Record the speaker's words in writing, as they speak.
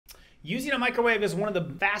Using a microwave is one of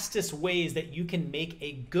the fastest ways that you can make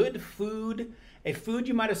a good food, a food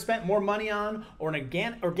you might have spent more money on, or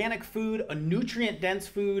an organic food, a nutrient-dense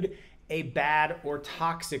food, a bad or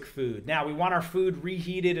toxic food. Now, we want our food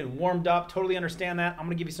reheated and warmed up. Totally understand that. I'm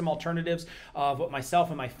gonna give you some alternatives of what myself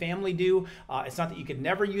and my family do. It's not that you could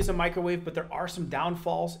never use a microwave, but there are some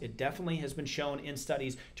downfalls. It definitely has been shown in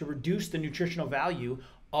studies to reduce the nutritional value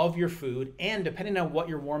of your food, and depending on what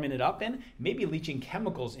you're warming it up in, maybe leaching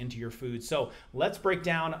chemicals into your food. So let's break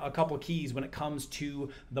down a couple keys when it comes to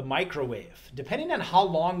the microwave. Depending on how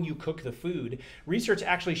long you cook the food, research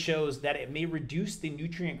actually shows that it may reduce the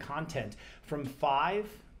nutrient content from 5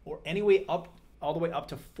 or anyway all the way up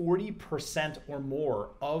to 40% or more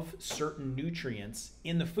of certain nutrients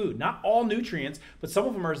in the food. Not all nutrients, but some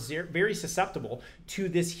of them are very susceptible to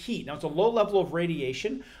this heat. Now, it's a low level of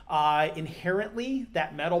radiation. Inherently,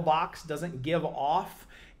 that metal box doesn't give off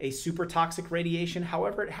a super toxic radiation.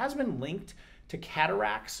 However, it has been linked to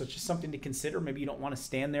cataracts, so it's just something to consider. Maybe you don't want to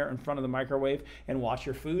stand there in front of the microwave and watch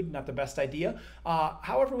your food. Not the best idea.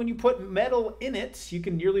 However, when you put metal in it, you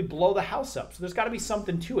can nearly blow the house up. So there's got to be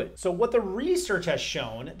something to it. So what the research has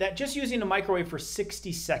shown that just using a microwave for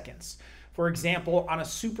 60 seconds, for example, on a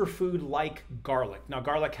superfood like garlic. Now,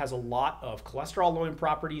 garlic has a lot of cholesterol-lowering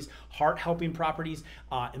properties, heart-helping properties,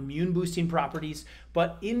 immune-boosting properties.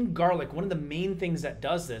 But in garlic, one of the main things that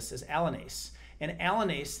does this is allanase. And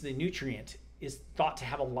allanase, the nutrient, is thought to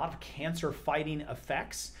have a lot of cancer-fighting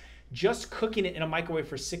effects. Just cooking it in a microwave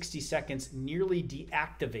for 60 seconds nearly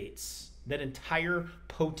deactivates that entire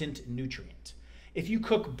potent nutrient. If you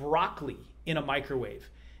cook broccoli in a microwave,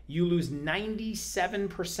 you lose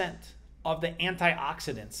 97% of the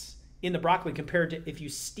antioxidants in the broccoli compared to if you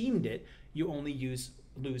steamed it, you only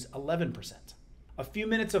lose 11%. A few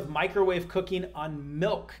minutes of microwave cooking on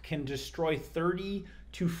milk can destroy 30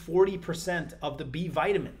 to 40% of the B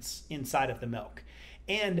vitamins inside of the milk.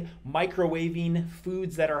 And microwaving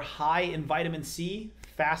foods that are high in vitamin C,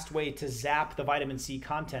 fast way to zap the vitamin C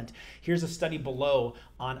content. Here's a study below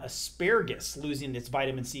on asparagus losing its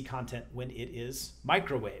vitamin C content when it is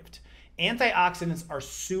microwaved. Antioxidants are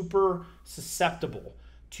super susceptible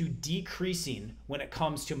to decreasing when it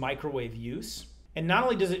comes to microwave use. And not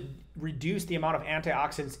only does it reduce the amount of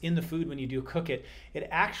antioxidants in the food when you do cook it, it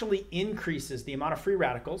actually increases the amount of free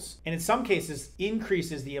radicals, and in some cases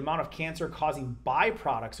increases the amount of cancer-causing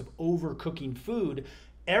byproducts of overcooking food.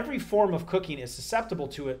 Every form of cooking is susceptible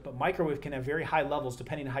to it, but microwave can have very high levels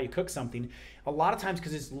depending on how you cook something. A lot of times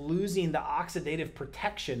because it's losing the oxidative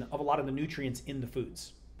protection of a lot of the nutrients in the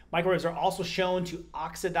foods. Microwaves are also shown to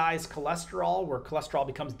oxidize cholesterol, where cholesterol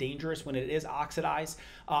becomes dangerous when it is oxidized.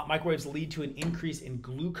 Microwaves lead to an increase in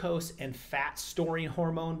glucose and fat storing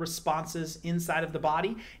hormone responses inside of the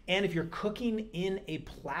body. And if you're cooking in a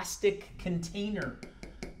plastic container,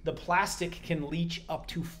 the plastic can leach up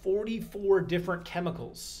to 44 different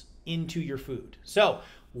chemicals into your food. So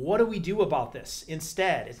what do we do about this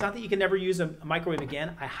instead? It's not that you can never use a microwave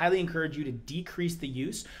again. I highly encourage you to decrease the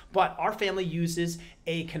use, but our family uses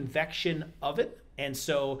a convection oven. And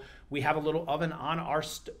so we have a little oven on our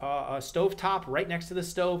stove top right next to the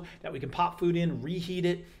stove that we can pop food in, reheat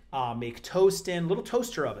it, make toast in, little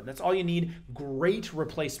toaster oven. That's all you need. Great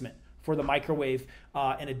replacement for the microwave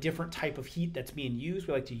and a different type of heat that's being used.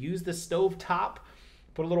 We like to use the stove top.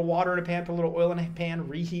 Put a little water in a pan, put a little oil in a pan,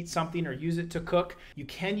 reheat something or use it to cook. You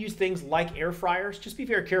can use things like air fryers. Just be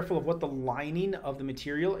very careful of what the lining of the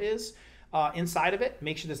material is inside of it.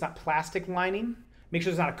 Make sure there's not plastic lining. Make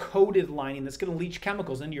sure there's not a coated lining that's going to leach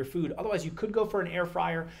chemicals into your food. Otherwise, you could go for an air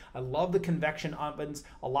fryer. I love the convection ovens.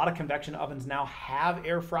 A lot of convection ovens now have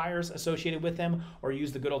air fryers associated with them, or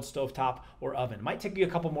use the good old stovetop or oven. It might take you a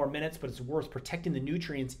couple more minutes, but it's worth protecting the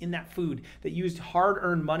nutrients in that food that you used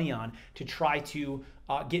hard-earned money on to try to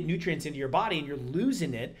get nutrients into your body, and you're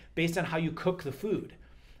losing it based on how you cook the food.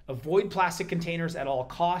 Avoid plastic containers at all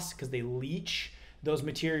costs because they leach those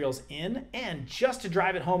materials in. And just to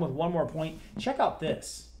drive it home with one more point, check out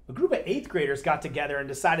this. A group of 8th graders got together and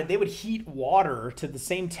decided they would heat water to the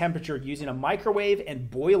same temperature using a microwave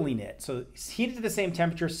and boiling it. So heat it to the same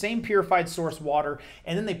temperature, same purified source water,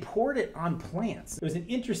 and then they poured it on plants. It was an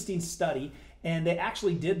interesting study. And they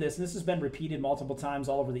actually did this, and this has been repeated multiple times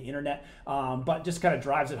all over the internet, but just kind of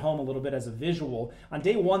drives it home a little bit as a visual. On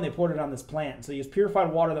day 1, they poured it on this plant. So they used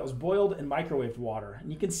purified water that was boiled and microwaved water.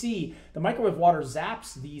 And you can see the microwave water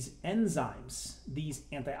zaps these enzymes, these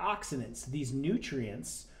antioxidants, these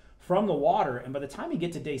nutrients from the water. And by the time you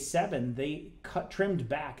get to day 7, they trimmed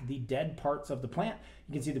back the dead parts of the plant.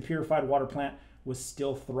 You can see the purified water plant was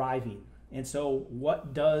still thriving. And so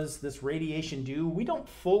what does this radiation do? We don't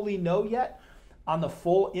fully know yet on the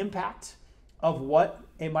full impact of what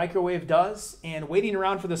a microwave does, and waiting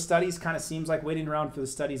around for the studies kind of seems like waiting around for the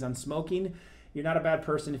studies on smoking. You're not a bad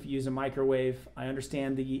person if you use a microwave. I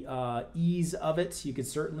understand the ease of it. You could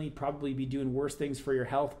certainly probably be doing worse things for your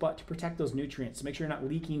health, but to protect those nutrients, to make sure you're not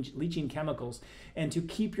leaching chemicals, and to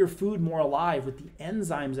keep your food more alive with the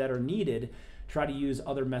enzymes that are needed, try to use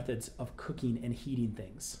other methods of cooking and heating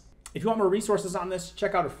things. If you want more resources on this,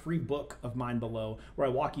 check out a free book of mine below where I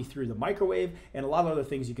walk you through the microwave and a lot of other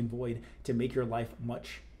things you can avoid to make your life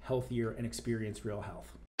much healthier and experience real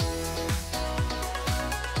health.